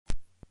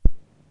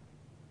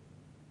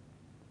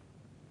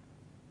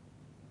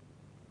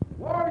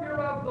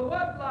of the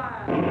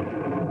Woodland.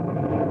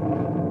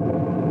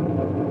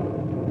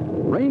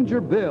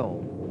 Ranger Bill,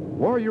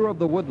 warrior of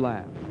the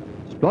woodland,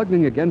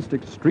 struggling against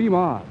extreme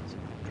odds,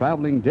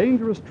 traveling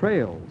dangerous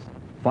trails,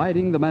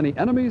 fighting the many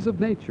enemies of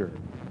nature.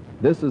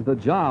 This is the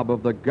job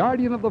of the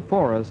guardian of the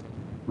forest,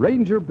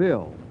 Ranger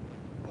Bill.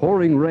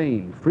 Pouring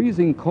rain,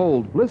 freezing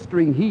cold,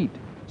 blistering heat,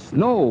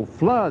 snow,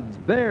 floods,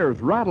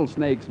 bears,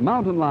 rattlesnakes,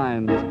 mountain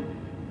lions.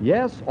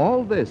 Yes,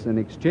 all this in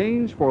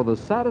exchange for the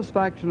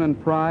satisfaction and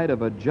pride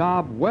of a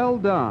job well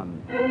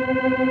done.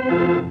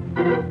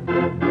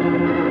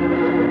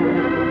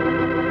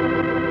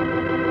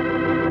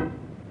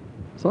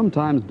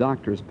 Sometimes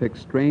doctors pick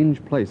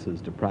strange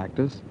places to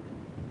practice.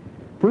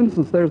 For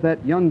instance, there's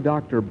that young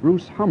doctor,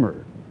 Bruce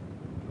Hummer,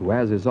 who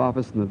has his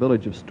office in the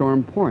village of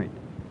Storm Point.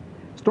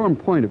 Storm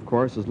Point, of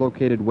course, is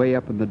located way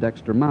up in the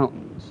Dexter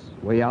Mountains,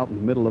 way out in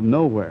the middle of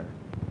nowhere.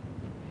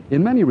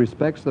 In many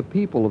respects, the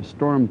people of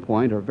Storm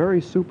Point are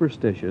very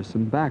superstitious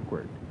and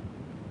backward.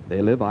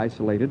 They live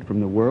isolated from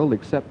the world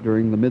except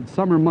during the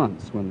midsummer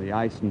months when the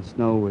ice and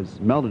snow is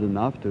melted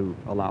enough to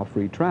allow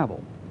free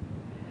travel.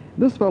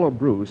 This fellow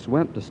Bruce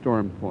went to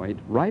Storm Point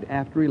right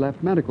after he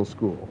left medical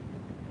school.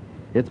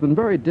 It's been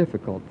very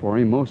difficult for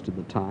him most of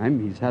the time.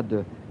 He's had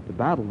to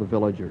battle the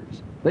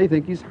villagers. They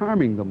think he's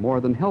harming them more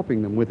than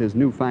helping them with his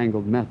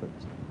newfangled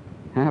methods.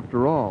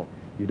 After all,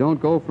 you don't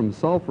go from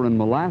sulfur and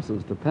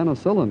molasses to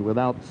penicillin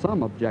without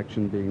some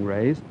objection being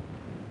raised.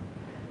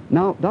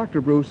 Now,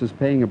 Dr. Bruce is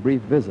paying a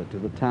brief visit to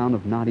the town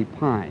of Knotty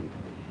Pine.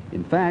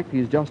 In fact,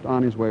 he's just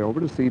on his way over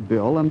to see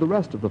Bill and the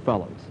rest of the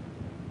fellows.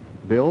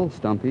 Bill,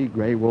 Stumpy,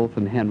 Gray Wolf,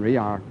 and Henry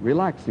are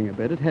relaxing a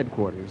bit at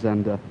headquarters,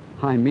 and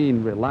I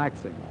mean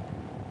relaxing.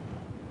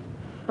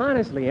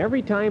 Honestly,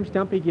 every time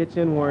Stumpy gets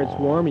in where it's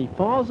warm, he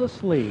falls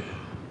asleep.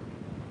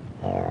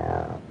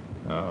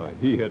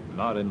 He had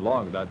not in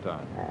long that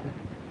time.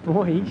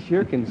 Boy, he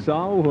sure can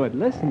saw wood.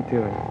 Listen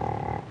to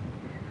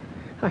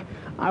him.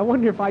 I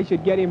wonder if I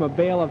should get him a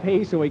bale of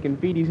hay so he can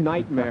feed his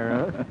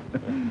nightmare,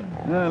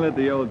 huh? Let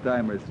the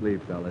old-timer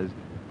sleep, fellas.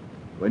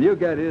 When you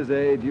get his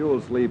age,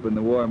 you'll sleep in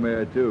the warm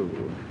air,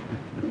 too.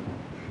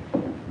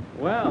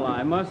 Well,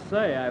 I must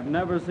say, I've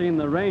never seen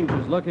the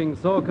Rangers looking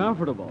so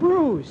comfortable.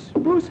 Bruce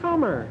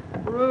Hummer.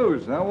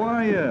 Bruce, how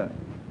are you?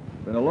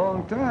 Been a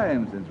long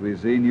time since we've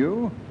seen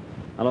you.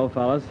 Hello,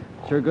 fellas.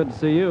 Sure good to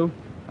see you.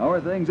 How are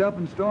things up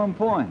in Storm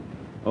Point?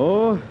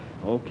 Oh,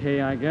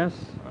 okay, I guess.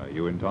 Are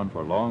you in town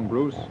for long,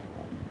 Bruce?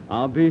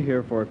 I'll be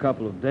here for a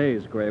couple of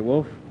days, Gray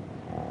Wolf.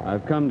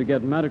 I've come to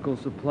get medical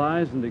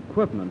supplies and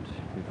equipment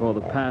before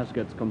the pass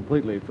gets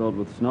completely filled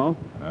with snow.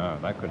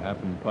 That could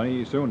happen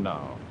plenty soon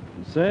now.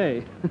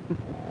 Say,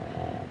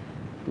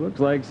 looks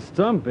like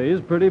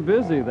Stumpy's pretty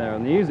busy there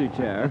in the easy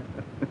chair.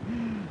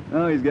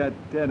 Oh, he's got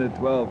 10 or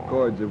 12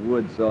 cords of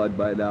wood sawed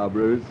by now,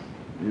 Bruce.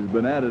 He's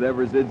been at it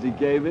ever since he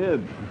came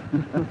in.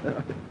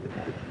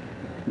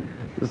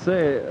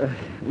 Say,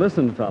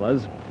 listen,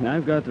 fellas,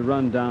 I've got to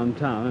run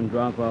downtown and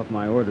drop off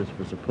my orders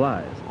for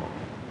supplies.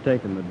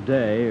 Taking a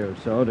day or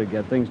so to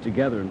get things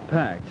together and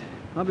packed.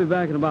 I'll be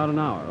back in about an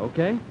hour,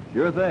 okay?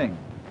 Sure thing.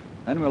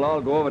 Then we'll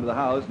all go over to the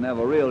house and have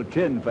a real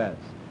chin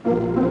fest.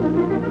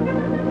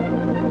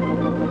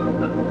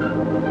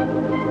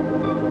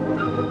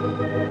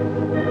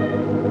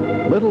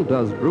 Little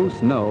does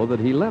Bruce know that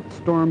he left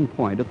Storm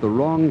Point at the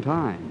wrong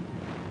time.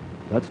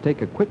 Let's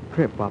take a quick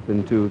trip up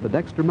into the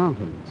Dexter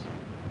Mountains.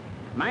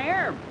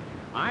 Mayor,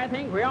 I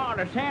think we ought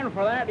to send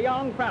for that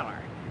young feller.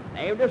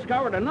 They've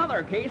discovered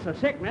another case of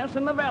sickness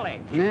in the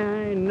village.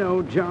 I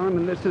know, John,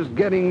 and this is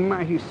getting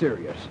mighty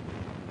serious.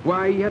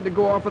 Why he had to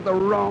go off at the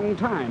wrong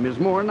time is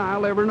more than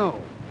I'll ever know.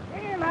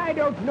 Well, I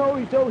don't know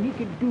as though he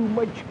could do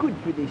much good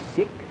for the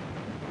sick.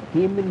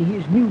 Him and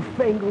his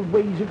newfangled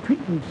ways of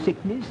treating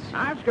sickness.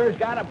 Oscar's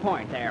got a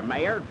point there,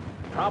 Mayor.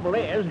 Trouble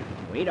is,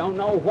 we don't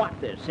know what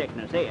this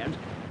sickness is.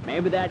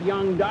 Maybe that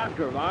young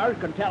doctor of ours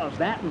could tell us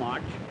that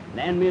much.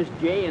 Then Miss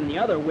J and the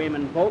other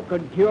women folk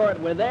could cure it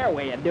with their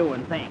way of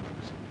doing things.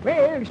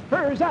 Well, as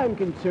far as I'm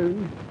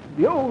concerned,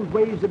 the old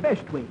way is the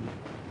best way.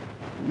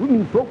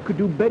 Women folk could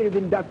do better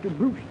than Dr.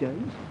 Bruce does.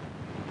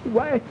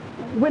 Why,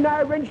 when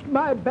I wrenched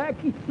my back,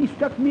 he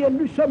stuck me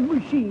under some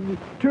machine,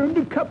 turned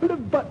a couple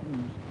of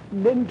buttons,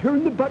 and then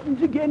turned the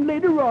buttons again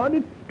later on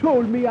and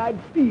told me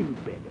I'd feel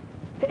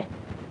better.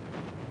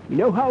 You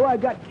know how I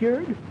got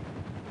cured?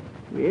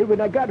 Well, when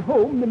I got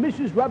home, the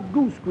missus rubbed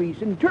goose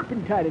grease and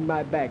turpentine in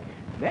my back.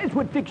 That's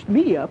what fixed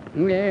me up.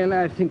 Well,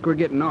 I think we're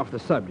getting off the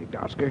subject,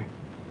 Oscar.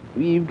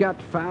 We've got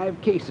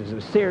 5 cases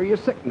of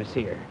serious sickness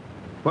here.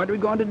 What are we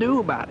going to do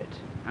about it?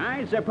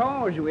 I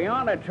suppose we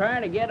ought to try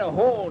to get a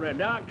hold of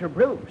Dr.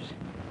 Bruce.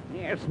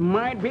 This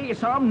might be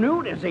some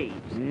new disease.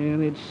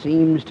 Well, it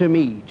seems to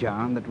me,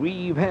 John, that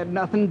we've had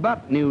nothing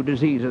but new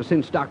diseases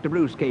since Dr.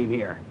 Bruce came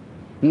here.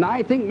 And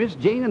I think Miss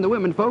Jane and the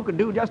women folk could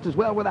do just as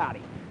well without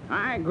him.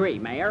 I agree,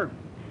 Mayor.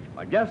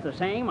 But just the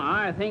same,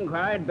 I think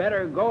I'd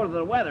better go to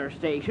the weather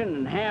station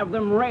and have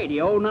them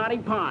radio Knotty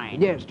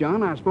Pine. Yes,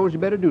 John, I suppose you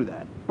better do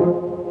that.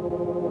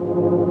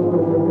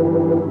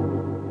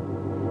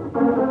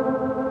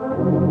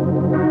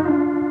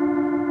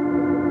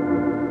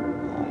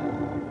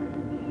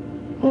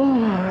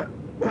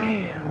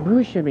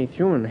 should be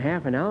through in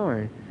half an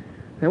hour.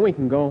 Then we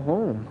can go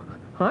home.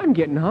 I'm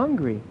getting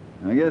hungry.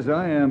 I guess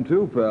I am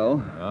too,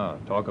 pal. Ah,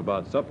 talk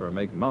about supper,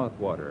 make mouth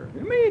water.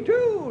 Me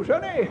too,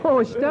 Sonny.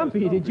 Oh,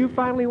 Stumpy, did you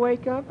finally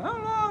wake up?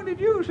 How long did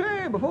you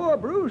say before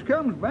Bruce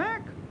comes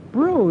back?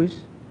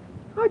 Bruce?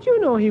 How'd you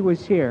know he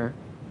was here?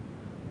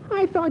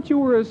 I thought you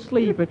were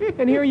asleep,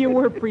 and here you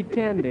were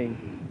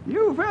pretending.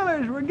 You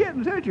fellas were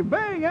getting such a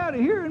bang out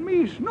of hearing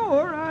me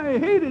snore, I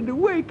hated to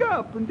wake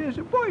up and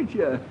disappoint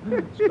you.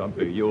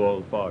 Stumpy, you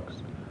old fox.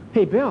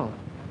 Hey, Bill,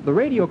 the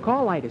radio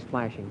call light is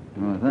flashing.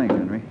 Oh, thanks,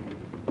 Henry.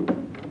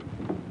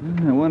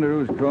 I wonder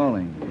who's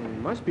calling.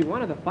 It must be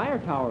one of the fire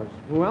towers.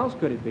 Who else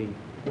could it be?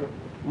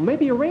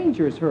 Maybe a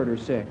ranger's hurt or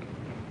sick.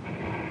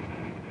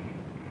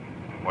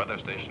 Weather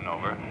station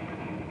over.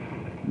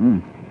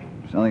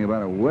 Something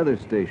about a weather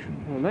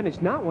station. Well, then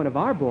it's not one of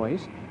our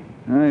boys.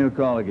 He'll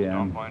call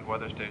again. Point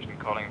Weather Station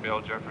calling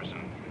Bill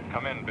Jefferson.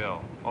 Come in,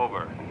 Bill.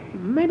 Over.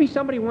 Maybe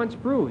somebody wants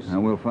Bruce.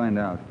 We'll find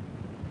out.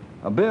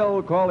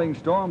 Bill calling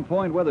Storm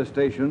Point Weather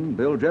Station.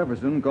 Bill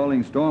Jefferson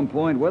calling Storm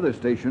Point Weather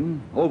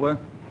Station. Over.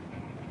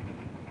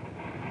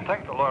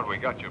 Thank the Lord we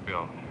got you,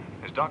 Bill.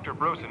 Is Dr.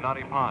 Bruce in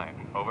Knotty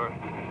Pine? Over.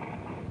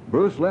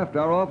 Bruce left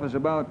our office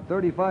about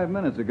 35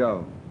 minutes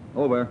ago.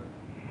 Over.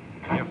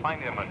 Can you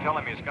find him and tell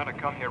him he's got to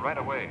come here right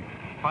away?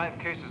 5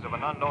 cases of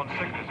an unknown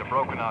sickness have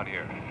broken out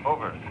here.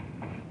 Over.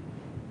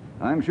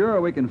 I'm sure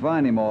we can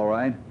find him all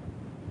right.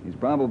 He's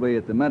probably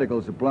at the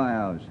medical supply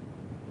house.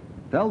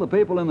 Tell the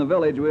people in the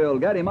village we'll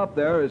get him up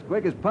there as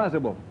quick as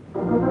possible.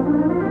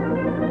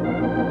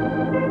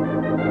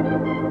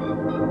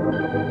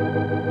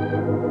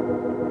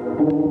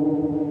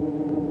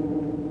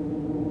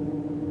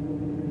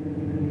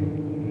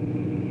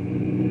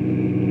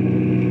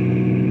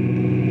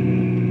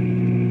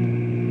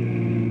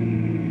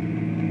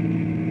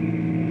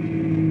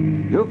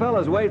 You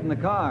fellas wait in the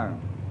car.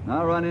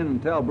 I'll run in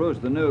and tell Bruce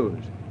the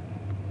news.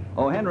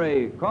 Oh,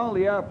 Henry, call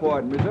the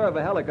airport and reserve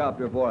a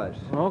helicopter for us.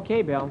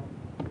 Okay, Bill.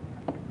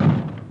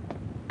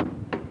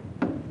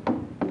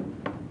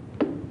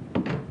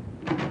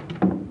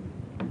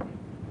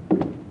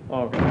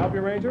 Oh, can I help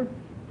you, Ranger?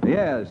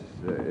 Yes.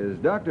 Is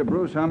Dr.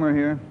 Bruce Hummer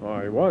here? Oh,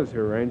 he was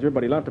here, Ranger,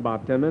 but he left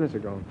about 10 minutes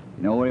ago.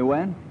 You know where he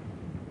went?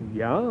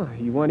 Yeah,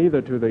 he went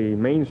either to the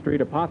Main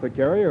Street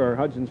Apothecary or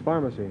Hudson's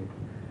Pharmacy.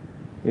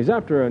 He's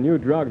after a new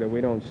drug that we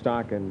don't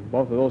stock, and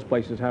both of those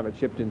places have it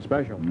shipped in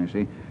special. I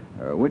see.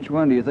 Which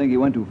one do you think he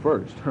went to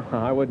first?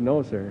 I wouldn't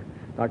know, sir.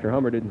 Dr.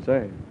 Hummer didn't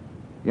say.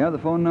 You have the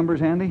phone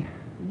numbers handy?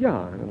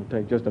 Yeah, it'll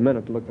take just a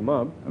minute to look them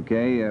up.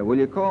 Okay, will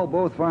you call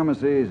both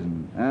pharmacies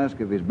and ask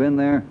if he's been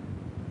there?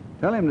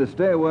 Tell him to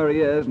stay where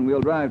he is, and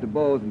we'll drive to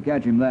both and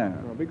catch him there.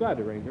 I'll be glad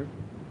to, Ranger.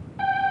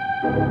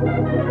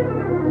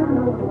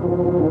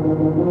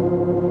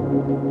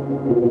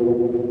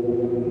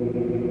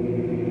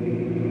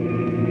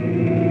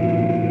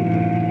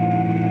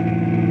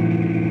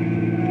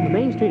 The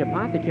Main Street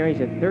Apothecary's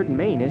at 3rd and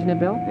Main, isn't it,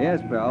 Bill?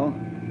 Yes, pal.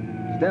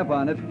 Step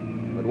on it,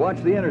 but watch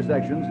the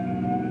intersections.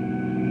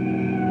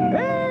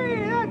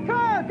 Hey, that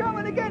car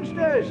coming against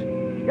us.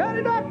 Got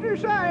a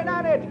doctor's sign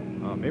on it.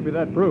 Maybe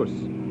that Bruce.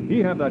 He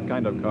had that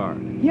kind of car.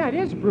 Yeah, it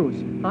is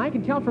Bruce. I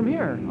can tell from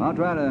here. I'll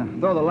try to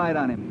throw the light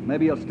on him.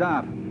 Maybe he'll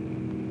stop.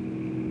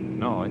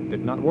 No, it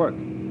did not work.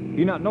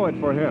 He not know it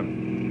for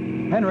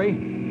him. Henry,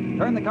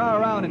 turn the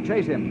car around and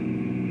chase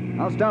him.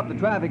 I'll stop the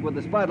traffic with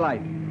the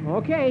spotlight.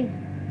 Okay.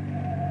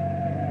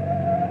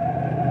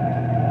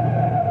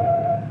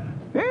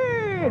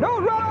 Hey,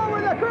 don't run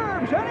over the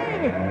curb,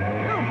 Sonny.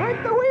 You'll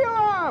break the wheel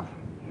off.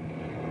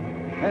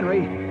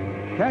 Henry,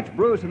 catch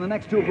Bruce in the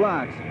next 2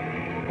 blocks.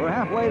 We're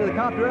halfway to the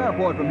Copter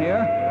Airport from here.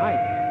 Right.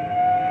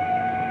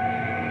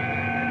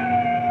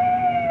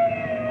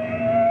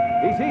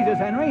 He sees us,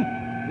 Henry.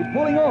 He's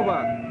pulling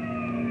over.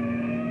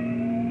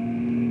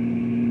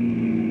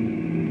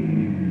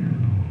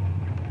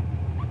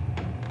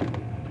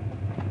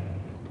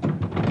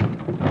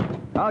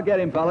 I'll get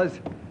him, fellas.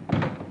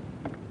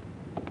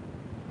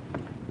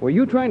 Were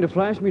you trying to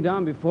flash me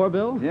down before,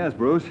 Bill? Yes,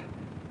 Bruce.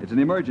 It's an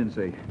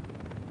emergency.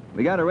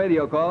 We got a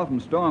radio call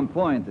from Storm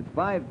Point that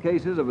 5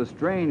 cases of a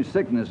strange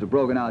sickness have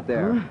broken out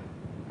there. Huh?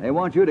 They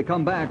want you to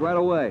come back right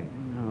away.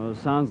 Oh,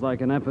 sounds like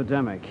an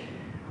epidemic.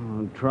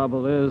 Oh,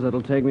 trouble is,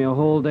 it'll take me a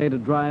whole day to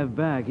drive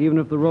back, even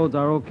if the roads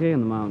are okay in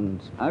the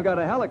mountains. I've got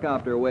a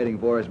helicopter waiting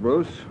for us,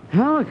 Bruce.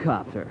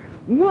 Helicopter?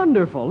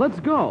 Wonderful. Let's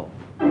go.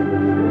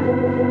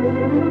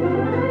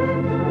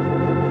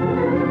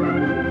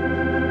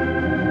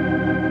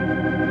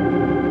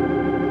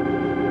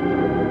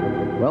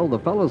 Well, the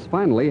fellows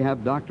finally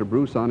have Dr.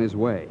 Bruce on his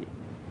way.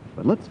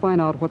 But let's find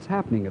out what's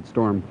happening at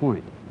Storm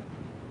Point.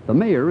 The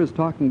mayor is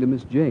talking to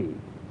Miss Jane.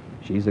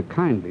 She's a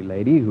kindly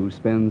lady who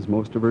spends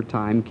most of her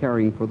time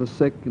caring for the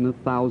sick in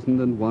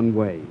 1,001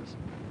 ways.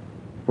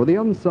 For the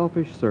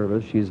unselfish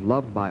service, she's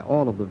loved by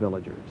all of the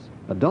villagers,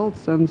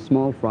 adults and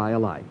small fry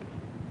alike.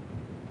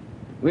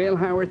 Well,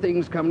 how are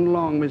things coming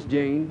along, Miss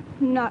Jane?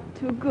 Not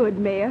too good,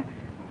 Mayor.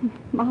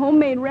 My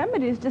homemade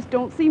remedies just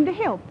don't seem to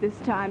help this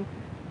time.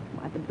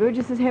 Why, the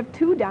Burgesses have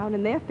 2 down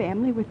in their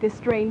family with this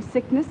strange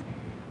sickness.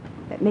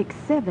 That makes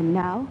 7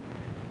 now.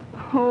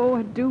 Oh,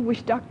 I do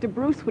wish Dr.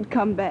 Bruce would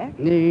come back.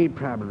 He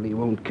probably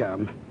won't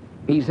come.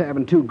 He's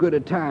having too good a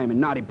time in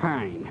Knotty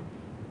Pine.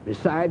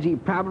 Besides, he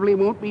probably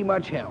won't be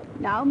much help.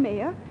 Now,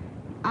 Mayor,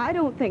 I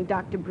don't think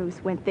Dr.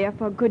 Bruce went there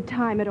for a good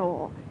time at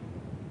all.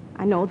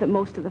 I know that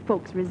most of the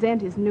folks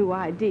resent his new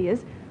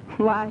ideas.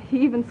 Why,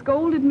 he even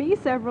scolded me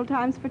several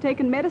times for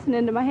taking medicine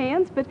into my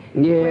hands, but...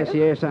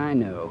 Yes, I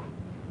know.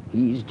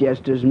 He's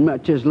just as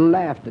much as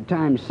laughed the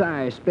time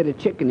Si split a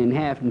chicken in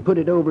half and put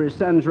it over his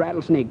son's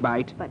rattlesnake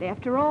bite. But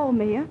after all,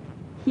 Mayor,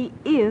 he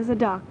is a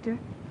doctor.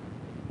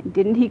 And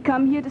didn't he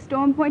come here to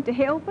Storm Point to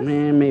help us?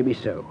 Maybe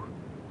so.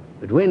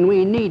 But when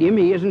we need him,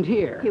 he isn't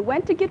here. He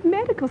went to get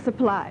medical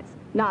supplies,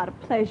 not a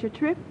pleasure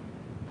trip.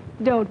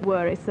 Don't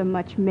worry so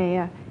much,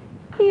 Mayor.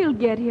 He'll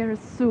get here as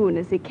soon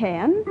as he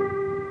can.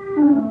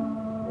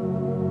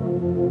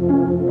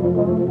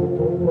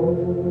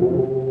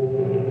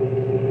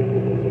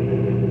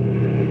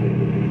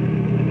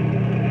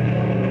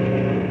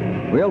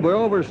 We'll be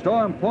over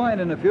Storm Point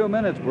in a few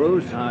minutes,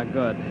 Bruce. Ah,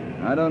 good.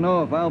 I don't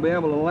know if I'll be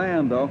able to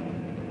land, though.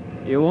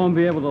 You won't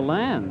be able to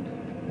land.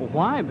 Well,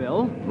 why,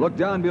 Bill? Look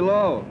down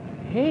below.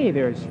 Hey,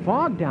 there's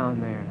fog down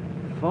there.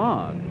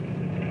 Fog.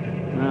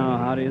 Now,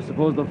 how do you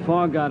suppose the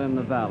fog got in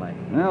the valley?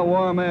 That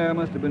warm air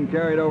must have been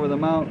carried over the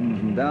mountains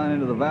and down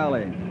into the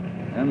valley.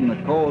 And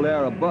the cold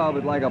air above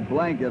is like a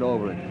blanket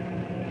over it.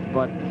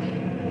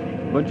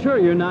 But sure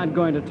you're not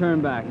going to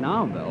turn back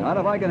now, Bill. Not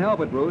if I can help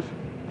it, Bruce.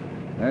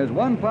 There's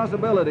one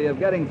possibility of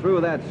getting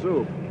through that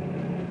soup.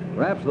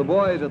 Perhaps the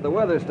boys at the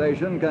weather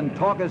station can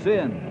talk us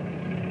in.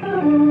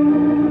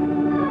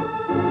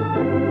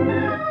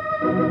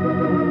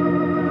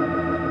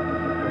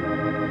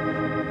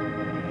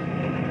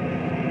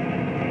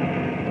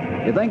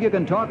 You think you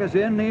can talk us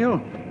in, Neil?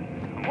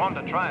 I'm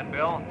wanting to try it,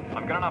 Bill.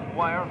 I've got enough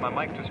wire on my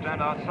mic to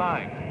stand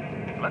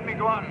outside. Let me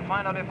go out and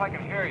find out if I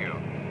can hear you.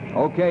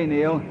 Okay,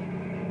 Neil.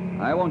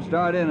 I won't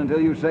start in until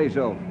you say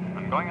so.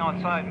 I'm going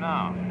outside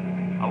now.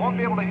 I won't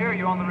be able to hear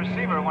you on the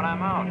receiver when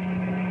I'm out.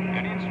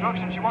 Any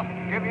instructions you want me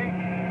to give you?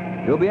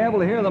 You'll be able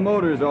to hear the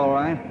motors all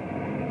right.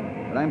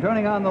 But I'm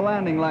turning on the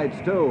landing lights,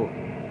 too.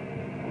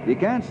 If you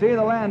can't see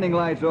the landing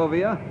lights over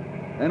you,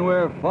 then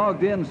we're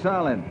fogged in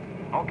solid.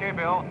 Okay,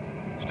 Bill.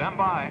 Stand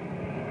by.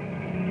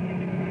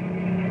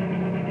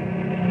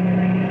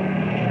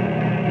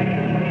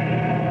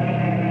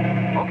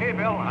 Okay,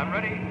 Bill, I'm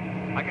ready.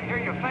 I can hear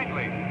you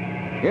faintly.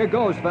 Here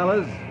goes,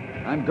 fellas.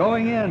 I'm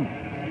going in.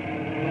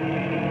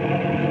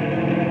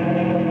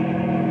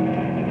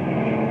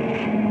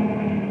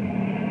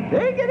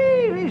 Take it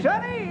easy,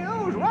 Sonny.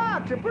 Those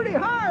rocks are pretty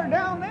hard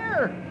down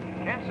there.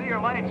 Can't see your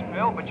lights,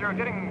 Bill, but you're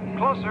getting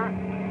closer.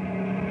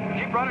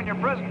 Keep running your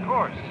present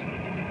course.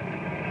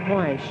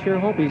 Boy, I sure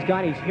hope he's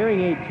got his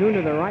hearing aid tuned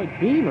to the right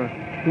beam, or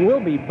he will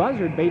be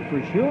buzzard bait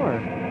for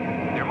sure.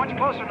 You're much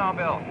closer now,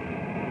 Bill.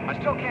 I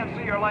still can't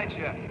see your lights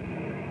yet.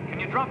 Can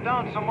you drop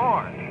down some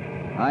more?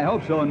 I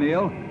hope so,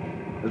 Neil,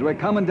 because we're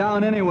coming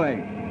down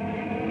anyway.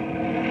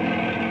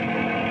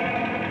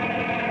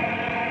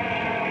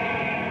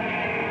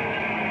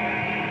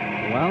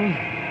 Well,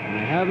 we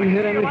haven't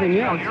hit anything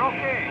yet. You're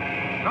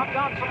okay. Drop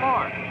down some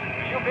more,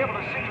 and you'll be able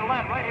to see to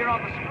land right here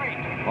on the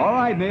street. All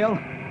right, Neil.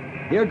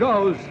 Here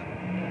goes.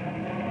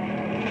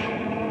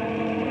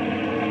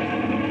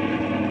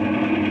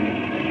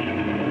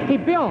 Hey,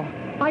 Bill,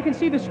 I can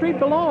see the street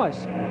below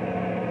us.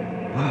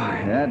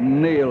 That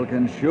Neil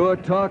can sure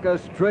talk a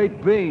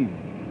straight beam.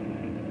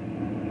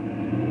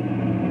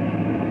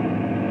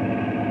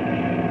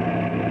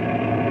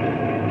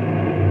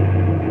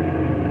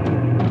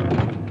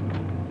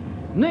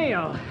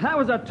 Neil, that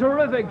was a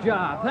terrific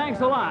job. Thanks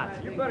a lot.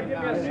 You better give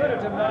me a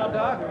sedative now,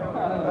 Doc.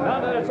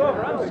 Now that it's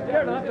over, I'm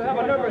scared enough to have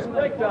a nervous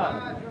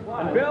breakdown.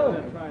 And Bill,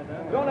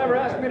 don't ever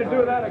ask me to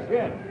do that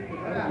again.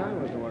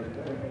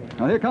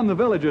 Now, here come the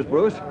villagers,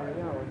 Bruce.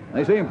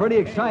 They seem pretty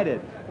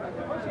excited.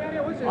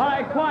 All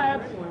right,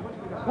 quiet.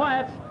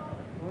 Quiet.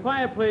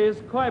 Quiet,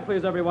 please. Quiet,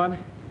 please, everyone.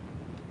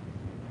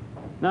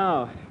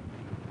 Now,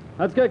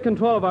 let's get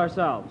control of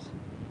ourselves.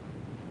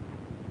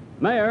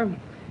 Mayor,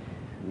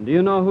 do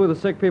you know who the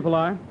sick people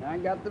are? I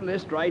got the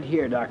list right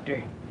here,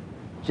 Doctor.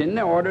 It's in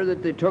the order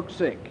that they took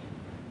sick.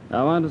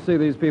 I want to see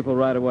these people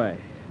right away.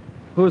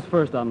 Who's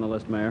first on the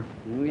list, Mayor?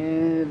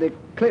 The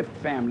Clift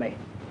family.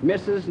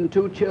 Mrs. and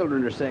 2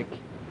 children are sick.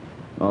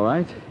 All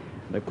right.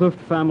 The Clift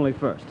family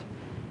first.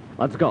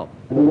 Let's go.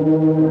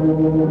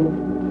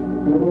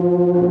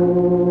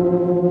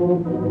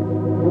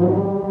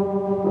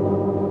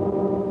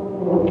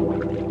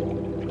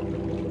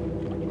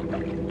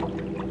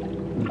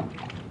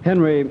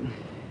 Henry,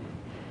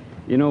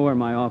 you know where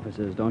my office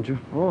is, don't you?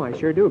 Oh, I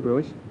sure do,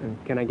 Bruce.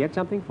 Can I get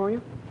something for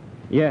you?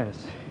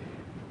 Yes.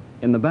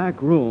 In the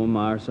back room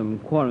are some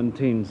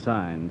quarantine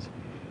signs.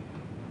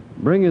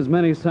 Bring as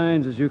many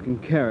signs as you can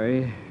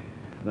carry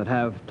that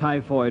have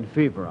typhoid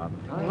fever on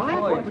them.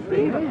 Typhoid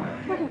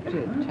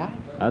fever?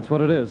 That's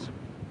what it is.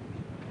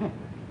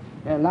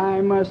 Well, I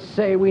must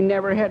say we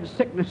never had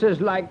sicknesses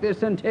like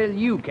this until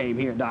you came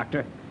here,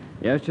 Doctor.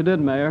 Yes, you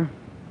did, Mayor.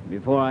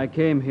 Before I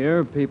came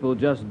here, people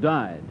just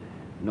died.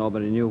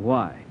 Nobody knew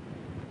why.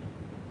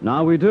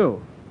 Now we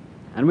do.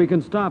 And we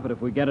can stop it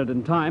if we get it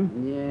in time.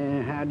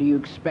 Yeah, how do you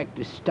expect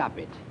to stop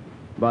it?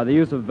 By the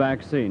use of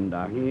vaccine,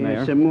 Dr. Yeah,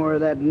 Mayor. some more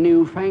of that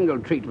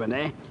newfangled treatment,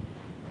 eh?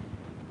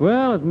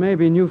 Well, it may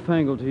be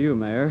newfangled to you,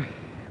 Mayor,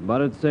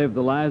 but it saved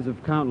the lives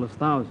of countless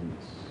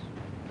thousands.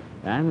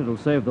 And it'll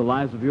save the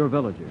lives of your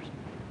villagers.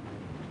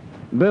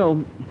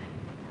 Bill,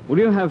 will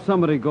you have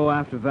somebody go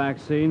after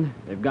vaccine?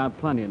 They've got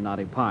plenty in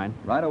Knotty Pine.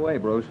 Right away,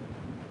 Bruce.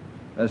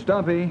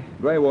 Stumpy,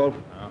 Grey Wolf,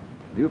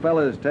 you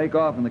fellas take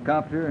off in the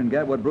copter and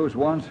get what Bruce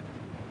wants.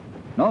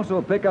 And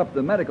also pick up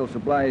the medical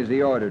supplies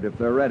he ordered if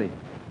they're ready.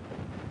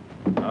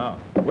 Oh,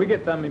 we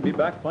get them and be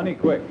back plenty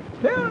quick.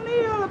 Tell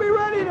Neil to be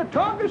ready to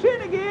talk us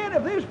in again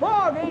if this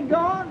fog ain't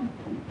gone.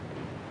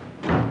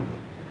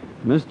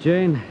 Miss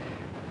Jane,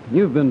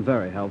 you've been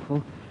very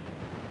helpful.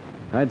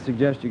 I'd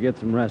suggest you get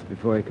some rest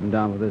before you come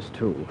down with this,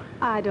 too.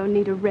 I don't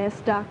need a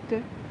rest,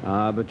 Doctor.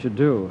 But you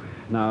do.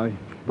 Now, you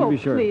Oh, be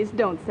sure. please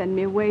don't send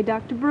me away,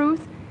 Dr.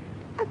 Bruce.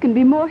 I can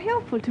be more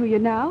helpful to you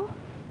now.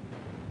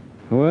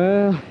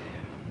 Well,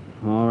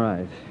 all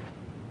right.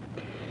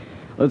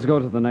 Let's go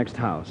to the next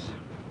house.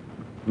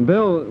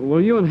 Bill,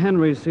 will you and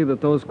Henry see that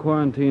those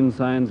quarantine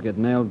signs get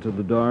nailed to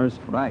the doors?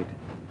 Right.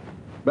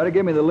 Better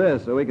give me the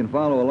list so we can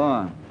follow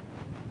along.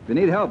 If you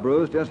need help,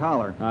 Bruce, just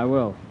holler. I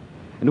will.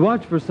 And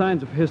watch for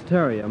signs of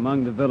hysteria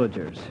among the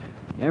villagers.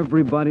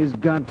 Everybody's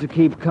got to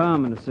keep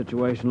calm in a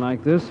situation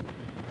like this,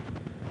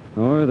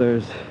 or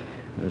there's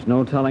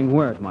no telling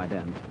where it might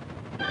end.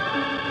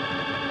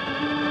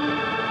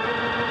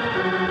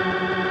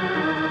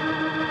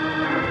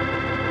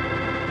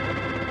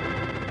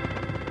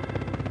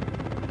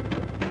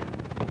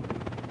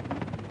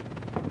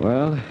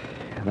 Well,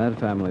 that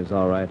family's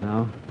all right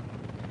now.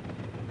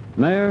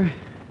 Mayor,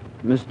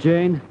 Miss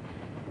Jane,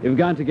 you've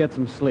got to get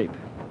some sleep.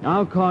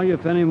 I'll call you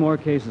if any more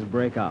cases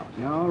break out.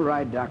 All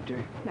right,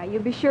 Doctor. Now, you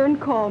be sure and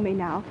call me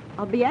now.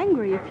 I'll be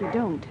angry if you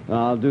don't.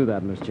 I'll do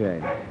that, Miss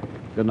Jane.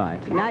 Good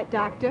night. Good night,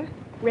 Doctor.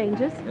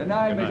 Rangers. Good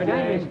night, Miss Good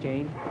night, Jane. Miss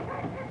Jane.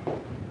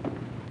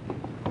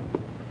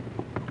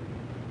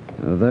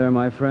 There,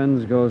 my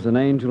friends, goes an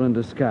angel in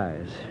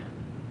disguise.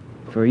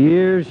 For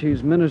years,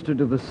 she's ministered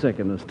to the sick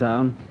in this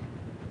town.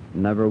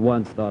 Never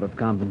once thought of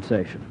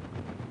compensation.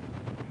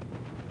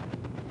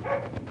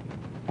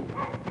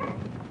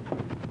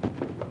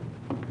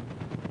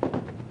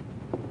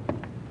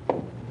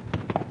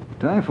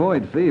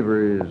 Typhoid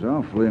fever is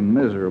awfully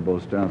miserable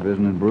stuff,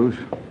 isn't it, Bruce?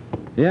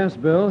 Yes,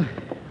 Bill.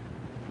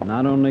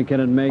 Not only can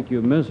it make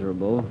you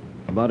miserable,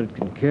 but it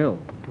can kill.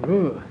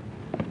 Ooh.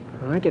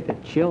 I get the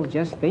chills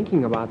just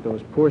thinking about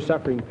those poor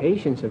suffering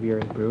patients of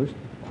yours, Bruce.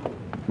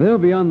 They'll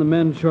be on the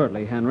mend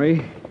shortly,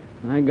 Henry.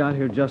 I got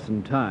here just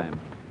in time.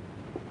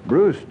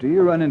 Bruce, do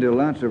you run into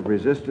lots of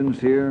resistance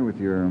here with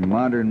your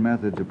modern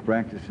methods of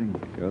practicing?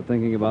 You're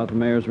thinking about the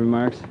mayor's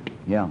remarks?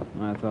 Yeah.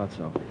 I thought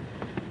so.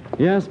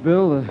 Yes,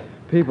 Bill, the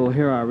people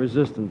here are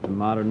resistant to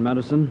modern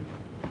medicine.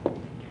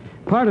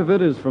 Part of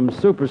it is from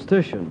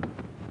superstition.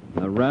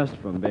 The rest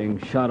from being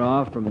shut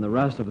off from the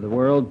rest of the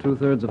world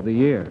 2/3 of the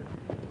year.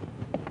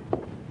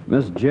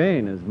 Miss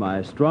Jane is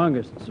my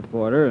strongest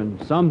supporter,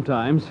 and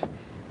sometimes,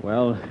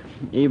 well,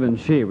 even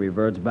she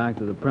reverts back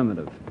to the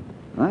primitive.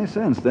 I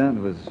sensed that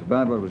was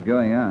about what was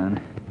going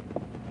on.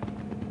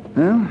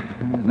 Well,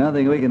 there's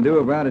nothing we can do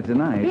about it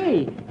tonight.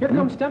 Hey, here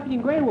comes Stumpy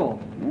and Grey Wolf.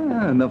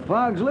 Yeah, and the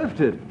fog's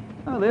lifted.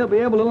 Oh, they'll be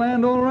able to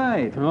land all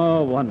right.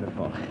 Oh,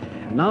 wonderful.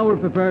 Now we're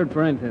prepared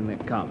for anything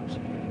that comes.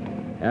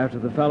 After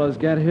the fellows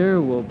get here,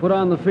 we'll put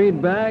on the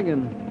feed bag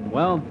and,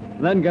 well,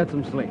 then get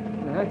some sleep.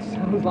 That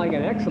sounds like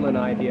an excellent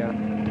idea.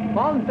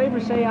 All in favor,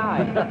 say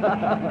aye.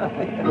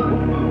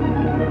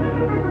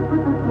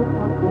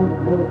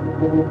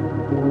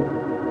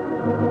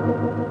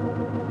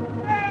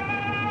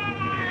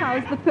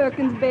 How's the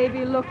Perkins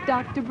baby look,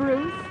 Dr.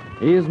 Bruce?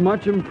 He is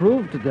much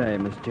improved today,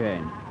 Miss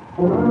Jane.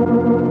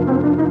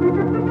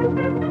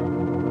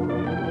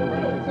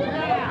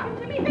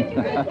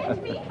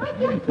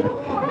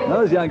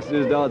 Those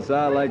youngsters don't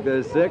sound like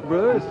they're sick,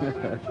 Bruce.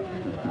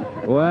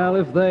 Well,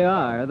 if they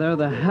are, they're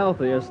the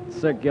healthiest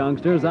sick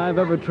youngsters I've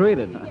ever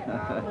treated.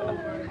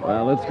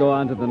 Well, let's go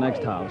on to the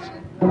next house.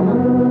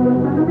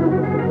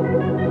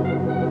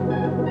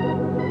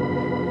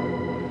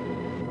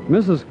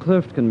 Mrs.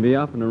 Clift can be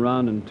up and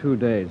around in 2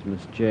 days,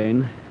 Miss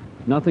Jane.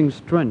 Nothing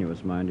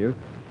strenuous, mind you.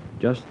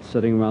 Just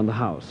sitting around the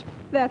house.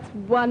 That's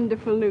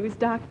wonderful news,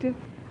 Doctor.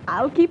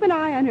 I'll keep an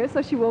eye on her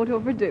so she won't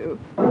overdo.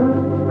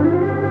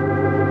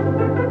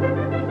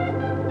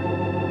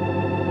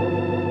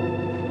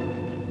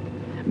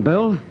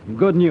 Bill,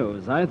 good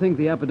news. I think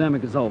the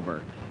epidemic is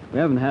over. We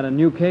haven't had a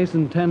new case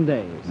in 10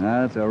 days.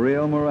 That's a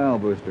real morale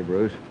booster,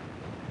 Bruce.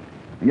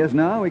 I guess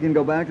now we can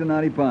go back to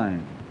Knotty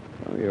Pine.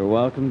 Oh, you're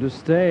welcome to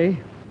stay.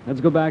 Let's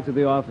go back to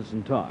the office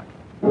and talk.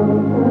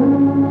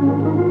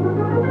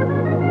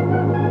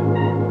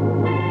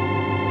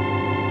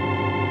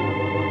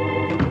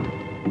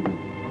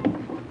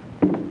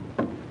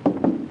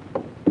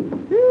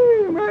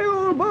 My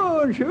old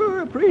boy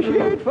sure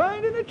appreciate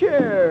finding a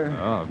chair.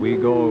 We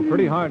go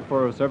pretty hard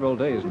for several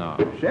days now.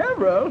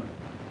 Several?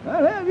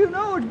 I'll have you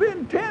know it's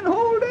been 10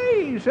 whole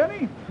days,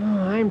 Sonny. Oh,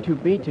 I'm too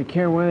beat to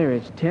care whether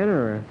it's 10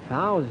 or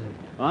 1,000.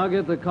 I'll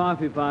get the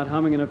coffee pot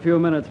humming in a few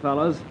minutes,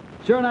 fellas.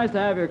 Sure nice to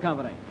have your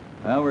company.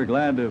 Well, we're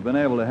glad to have been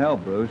able to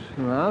help, Bruce.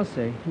 Well, I'll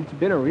say. It's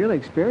been a real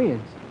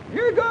experience.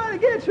 You're going to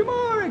get some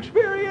more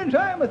experience,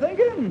 I'm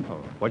a-thinking.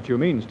 Oh, what you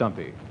mean,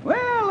 Stumpy?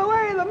 Well, the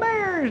way the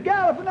mayor's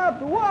galloping up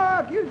the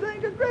walk, you'd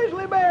think a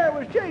grizzly bear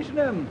was chasing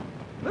him.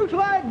 Looks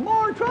like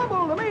more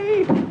trouble to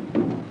me.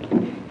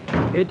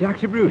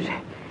 Dr. Bruce,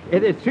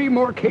 there's 3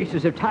 more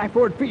cases of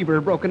typhoid fever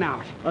broken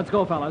out. Let's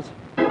go, fellas.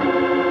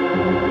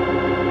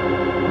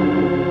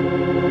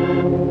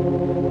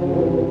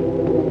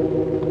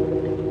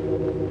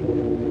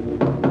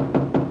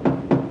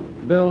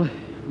 Bill,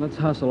 let's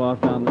hustle off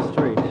down the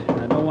street.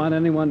 I don't want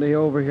anyone to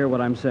overhear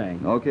what I'm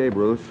saying. Okay,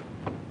 Bruce.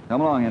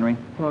 Come along, Henry.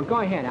 Well, go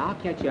ahead. I'll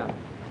catch up.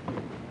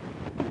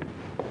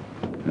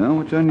 Well,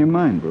 what's on your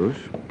mind, Bruce?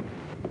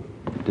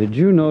 Did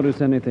you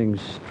notice anything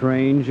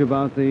strange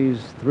about these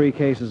 3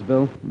 cases,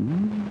 Bill?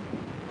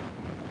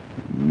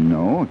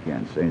 No, I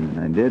can't say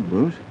that I did,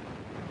 Bruce.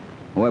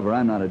 However,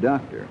 I'm not a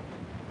doctor.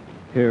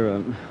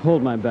 Here,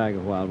 hold my bag a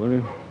while, will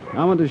you?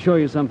 I want to show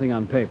you something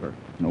on paper.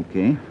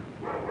 Okay.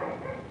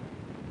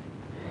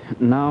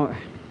 Now,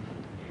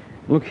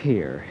 look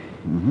here.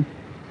 Mm-hmm.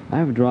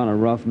 I've drawn a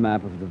rough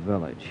map of the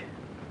village.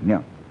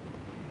 Yeah.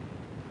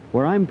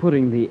 Where I'm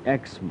putting the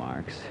X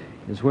marks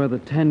is where the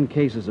 10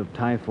 cases of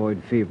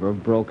typhoid fever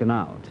have broken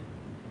out.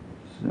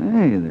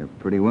 Say, they're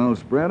pretty well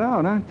spread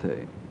out, aren't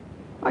they?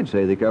 I'd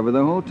say they cover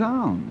the whole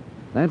town.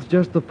 That's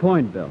just the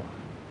point, Bill.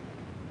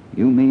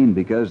 You mean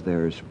because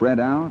they're spread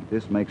out,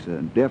 this makes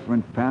a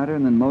different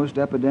pattern than most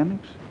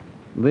epidemics?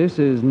 This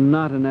is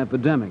not an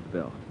epidemic,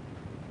 Bill.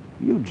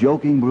 You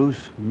joking,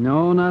 Bruce?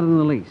 No, not in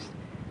the least.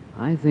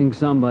 I think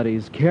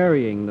somebody's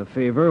carrying the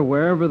fever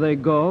wherever they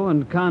go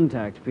and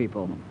contact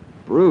people.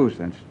 Bruce,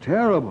 that's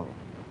terrible.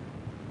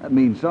 That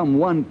means some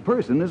one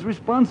person is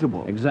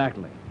responsible.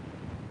 Exactly.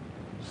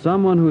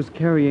 Someone who's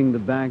carrying the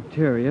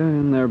bacteria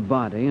in their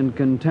body and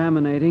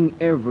contaminating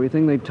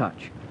everything they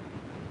touch.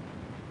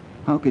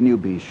 How can you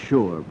be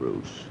sure,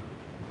 Bruce?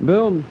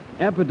 Bill,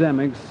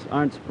 epidemics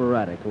aren't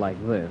sporadic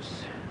like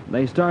this.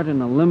 They start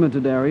in a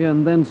limited area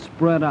and then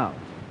spread out.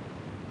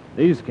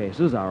 These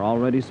cases are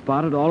already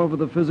spotted all over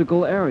the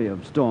physical area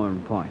of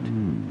Storm Point.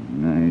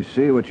 I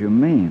see what you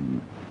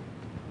mean.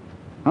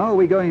 How are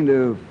we going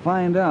to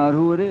find out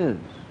who it is?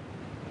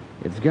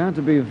 It's got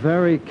to be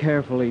very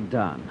carefully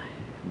done.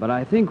 But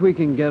I think we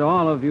can get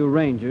all of you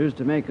rangers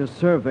to make a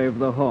survey of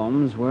the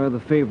homes where the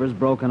fever's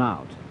broken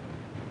out.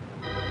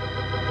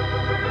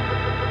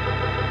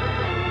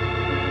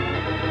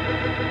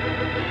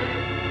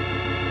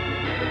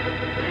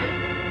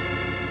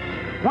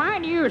 Why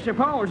do you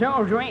suppose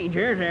those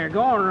rangers are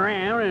going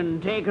around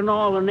and taking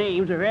all the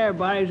names of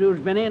everybody who's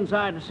been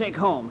inside the sick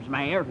homes,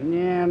 Mayor?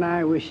 And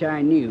I wish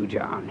I knew,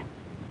 John.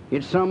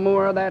 It's some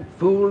more of that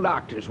fool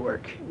doctor's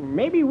work.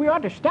 Maybe we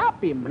ought to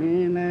stop him.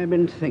 And I've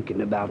been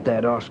thinking about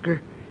that,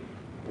 Oscar.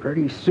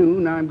 Pretty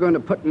soon I'm going to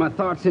put my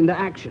thoughts into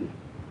action.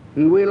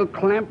 And we'll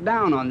clamp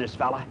down on this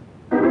fella.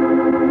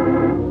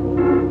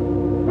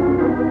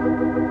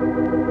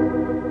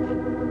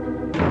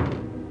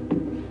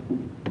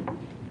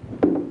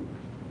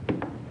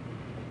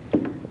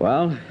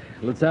 Well,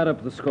 let's add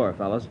up the score,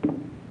 fellas.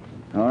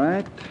 All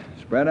right.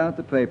 Spread out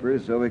the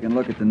papers so we can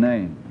look at the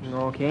names.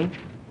 Okay.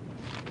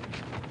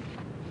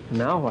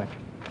 Now what?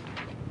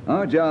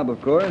 Our job,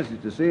 of course, is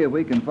to see if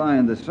we can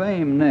find the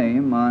same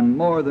name on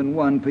more than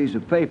one piece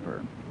of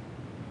paper.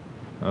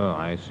 Oh,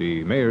 I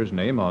see Mayor's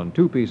name on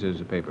 2 pieces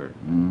of paper.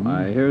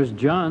 Why, here's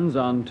John's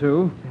on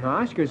 2.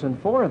 Oscar's on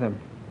 4 of them.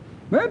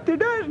 But there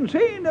doesn't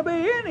seem to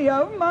be any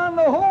of them on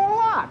the whole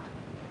lot.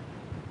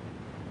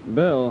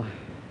 Bill,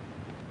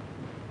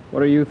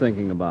 what are you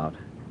thinking about?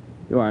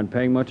 You aren't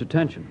paying much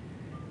attention.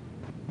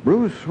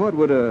 Bruce, what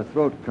would a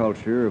throat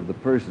culture of the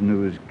person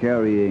who is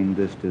carrying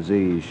this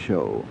disease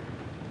show?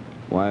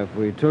 Why, if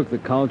we took the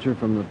culture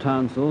from the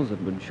tonsils, it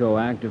would show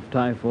active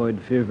typhoid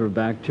fever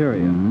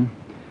bacteria. And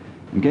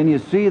can you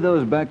see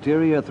those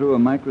bacteria through a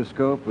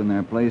microscope when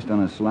they're placed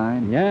on a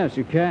slide? Yes,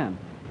 you can.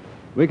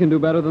 We can do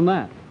better than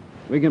that.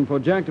 We can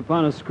project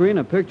upon a screen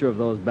a picture of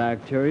those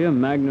bacteria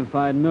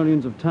magnified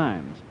millions of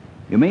times.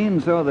 You mean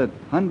so that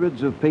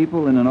hundreds of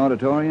people in an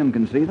auditorium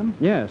can see them?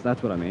 Yes,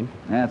 that's what I mean.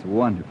 That's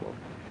wonderful.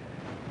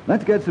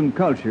 Let's get some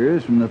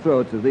cultures from the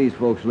throats of these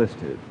folks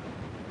listed.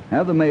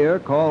 Have the mayor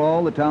call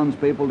all the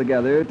townspeople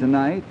together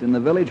tonight in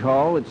the village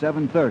hall at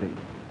 7:30.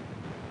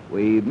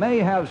 We may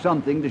have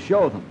something to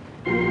show them.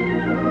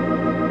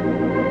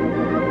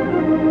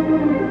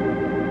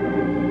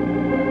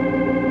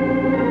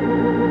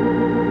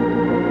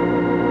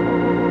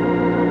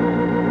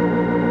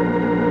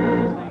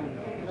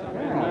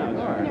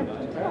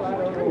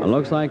 It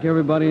looks like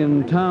everybody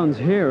in town's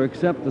here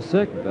except the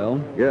sick, Bill.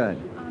 Good.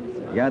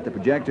 You got the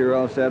projector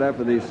all set up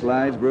for these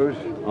slides, Bruce?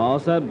 All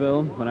set,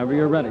 Bill, whenever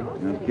you're ready.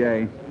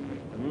 Okay.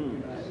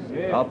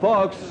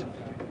 Folks,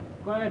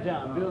 Quiet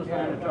down. Bill's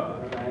trying to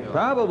talk.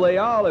 probably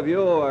all of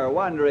you are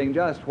wondering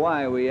just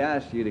why we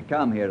asked you to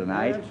come here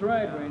tonight. That's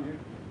right, Ranger.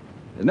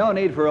 There's no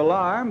need for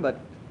alarm, but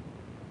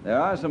there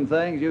are some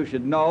things you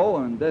should know,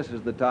 and this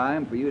is the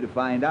time for you to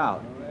find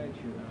out.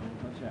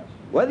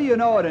 Whether you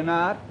know it or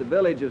not, the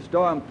village of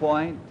Storm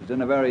Point is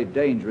in a very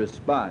dangerous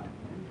spot,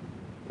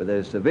 with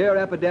a severe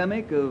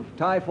epidemic of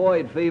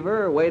typhoid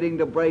fever waiting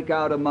to break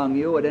out among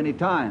you at any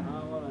time.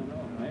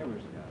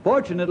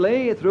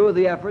 Fortunately, through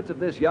the efforts of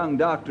this young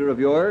doctor of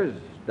yours,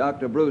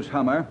 Dr. Bruce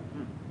Hummer,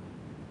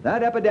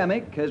 that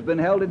epidemic has been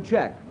held in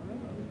check.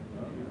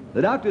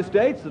 The doctor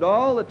states that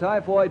all the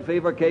typhoid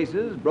fever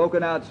cases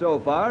broken out so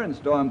far in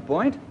Storm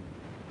Point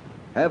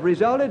have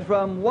resulted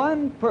from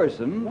one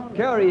person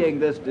carrying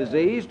this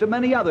disease to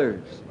many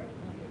others,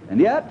 and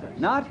yet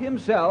not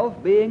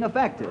himself being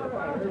affected.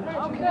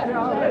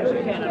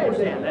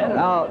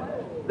 Now,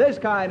 this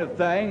kind of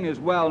thing is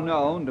well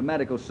known to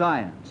medical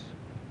science.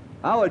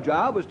 Our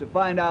job was to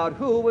find out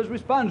who was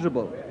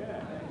responsible.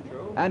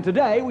 And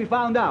today we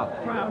found out.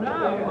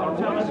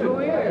 Tell us who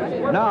he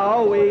is.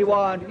 Now we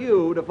want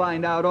you to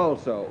find out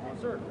also.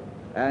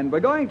 And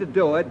we're going to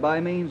do it by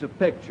means of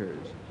pictures.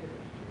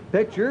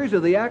 Pictures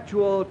of the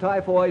actual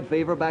typhoid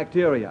fever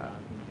bacteria.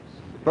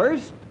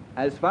 First,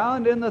 as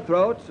found in the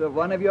throats of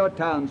one of your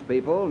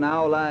townspeople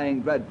now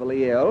lying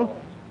dreadfully ill.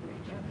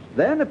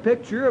 Then a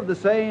picture of the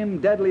same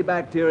deadly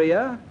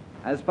bacteria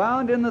as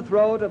found in the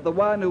throat of the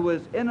one who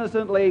was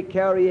innocently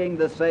carrying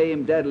the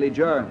same deadly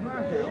germ.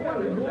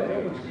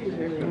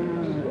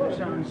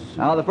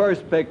 Now, the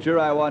first picture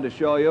I want to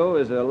show you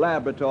is a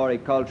laboratory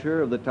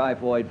culture of the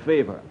typhoid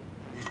fever.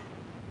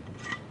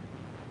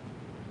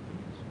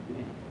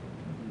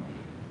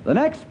 The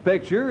next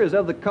picture is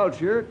of the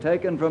culture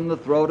taken from the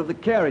throat of the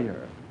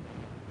carrier.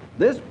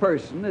 This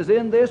person is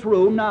in this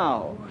room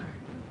now.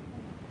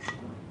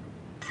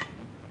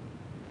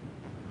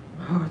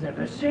 Oh, they're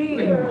the same.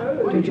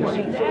 Did you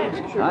see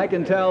that? I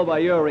can tell by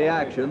your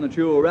reaction that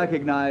you will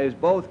recognize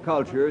both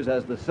cultures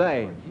as the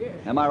same.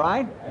 Am I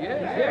right?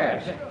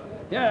 Yes.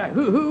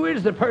 Who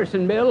is the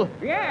person, Bill?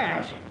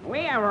 Yes. We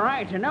have a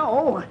right to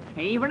know,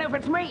 even if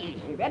it's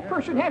me. That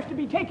person has to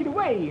be taken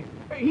away.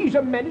 He's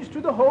a menace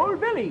to the whole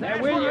village. That's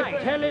Will you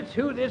right. tell us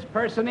who this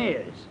person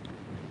is?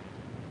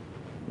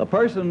 The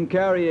person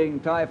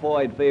carrying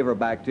typhoid fever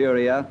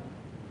bacteria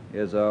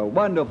is a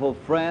wonderful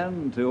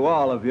friend to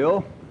all of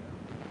you.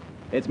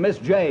 It's Miss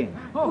Jane.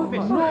 Well,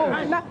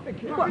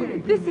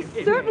 this is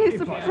certainly a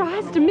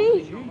surprise to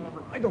me.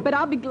 But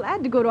I'll be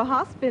glad to go to a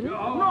hospital.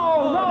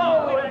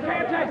 No, you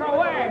can't take her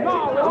away.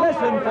 No.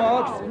 Listen,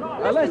 folks.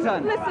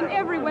 Listen. Listen,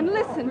 everyone,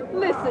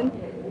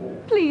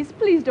 listen.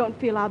 Please don't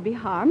feel I'll be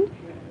harmed.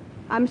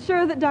 I'm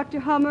sure that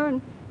Dr. Hummer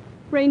and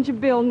Ranger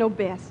Bill know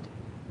best.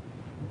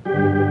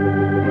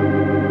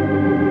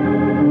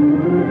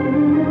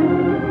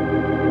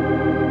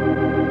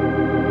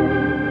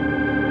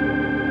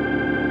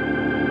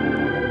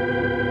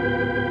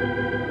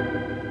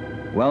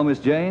 Well, Miss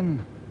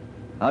Jane,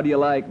 how do you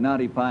like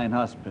Knotty Pine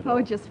Hospital?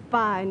 Oh, just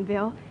fine,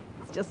 Bill.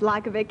 It's just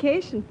like a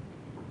vacation.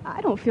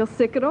 I don't feel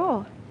sick at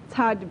all. It's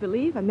hard to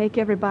believe I make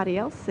everybody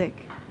else sick.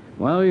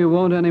 Well, you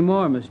won't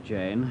anymore, Miss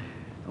Jane.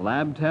 The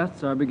lab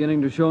tests are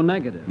beginning to show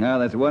negative. Now,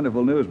 that's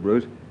wonderful news,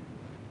 Bruce.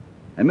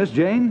 And Miss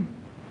Jane,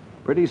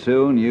 pretty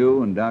soon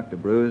you and Dr.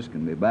 Bruce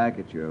can be back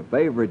at your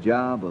favorite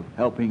job of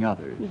helping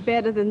others.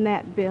 Better than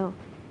that, Bill.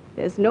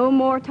 There's no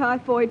more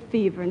typhoid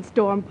fever in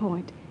Storm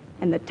Point.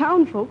 And the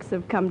town folks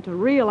have come to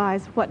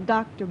realize what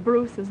Dr.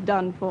 Bruce has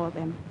done for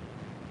them.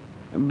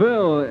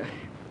 Bill,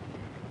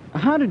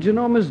 how did you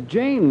know Miss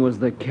Jane was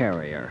the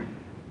carrier?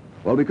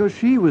 Well, because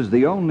she was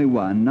the only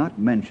one not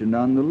mentioned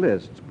on the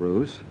lists,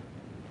 Bruce.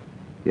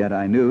 Yet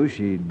I knew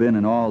she'd been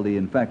in all the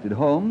infected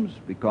homes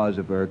because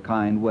of her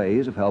kind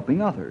ways of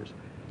helping others.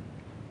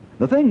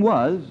 The thing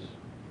was,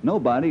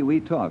 nobody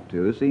we talked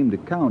to seemed to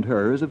count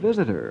her as a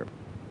visitor.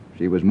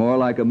 She was more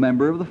like a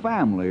member of the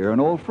family or an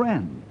old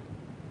friend.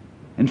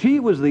 And she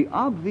was the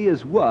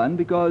obvious one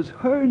because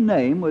her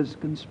name was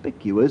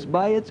conspicuous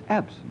by its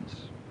absence.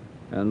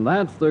 And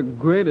that's the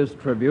greatest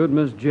tribute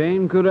Miss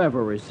Jane could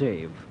ever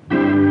receive.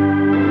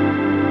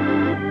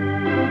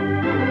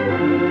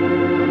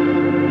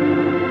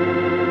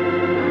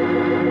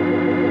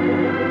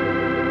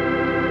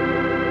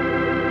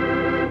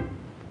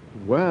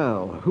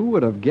 Well, who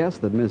would have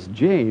guessed that Miss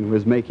Jane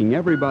was making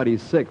everybody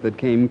sick that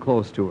came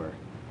close to her?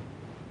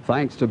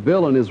 Thanks to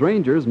Bill and his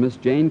Rangers, Miss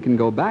Jane can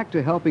go back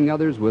to helping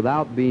others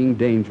without being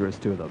dangerous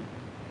to them.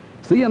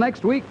 See you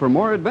next week for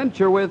more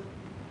adventure with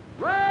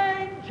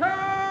Ranger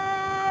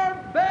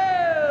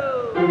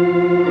Bill!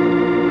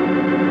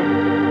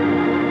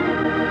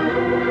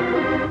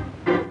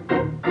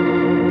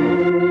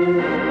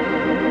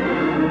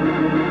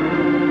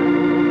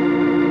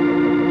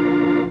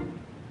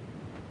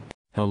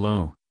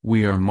 Hello,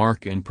 we are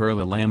Mark and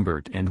Perla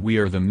Lambert and we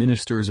are the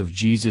ministers of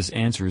Jesus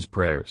Answers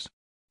Prayers.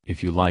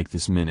 If you like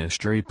this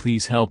ministry,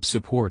 please help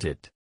support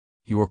it.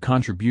 Your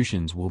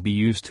contributions will be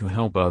used to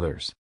help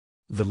others.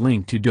 The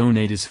link to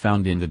donate is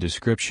found in the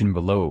description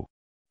below.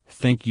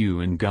 Thank you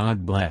and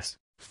God bless.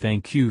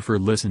 Thank you for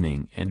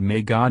listening and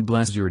may God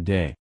bless your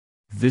day.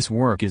 This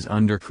work is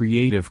under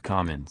Creative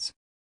Commons.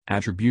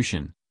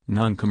 Attribution,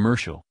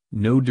 non-commercial,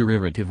 No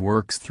derivative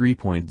works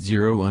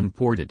 3.0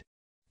 unported.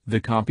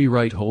 The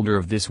copyright holder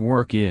of this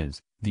work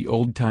is the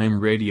Old Time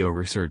Radio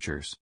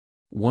Researchers.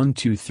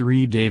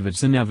 123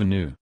 Davidson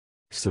Avenue,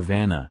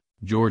 Savannah,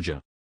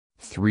 Georgia.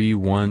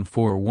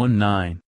 31419.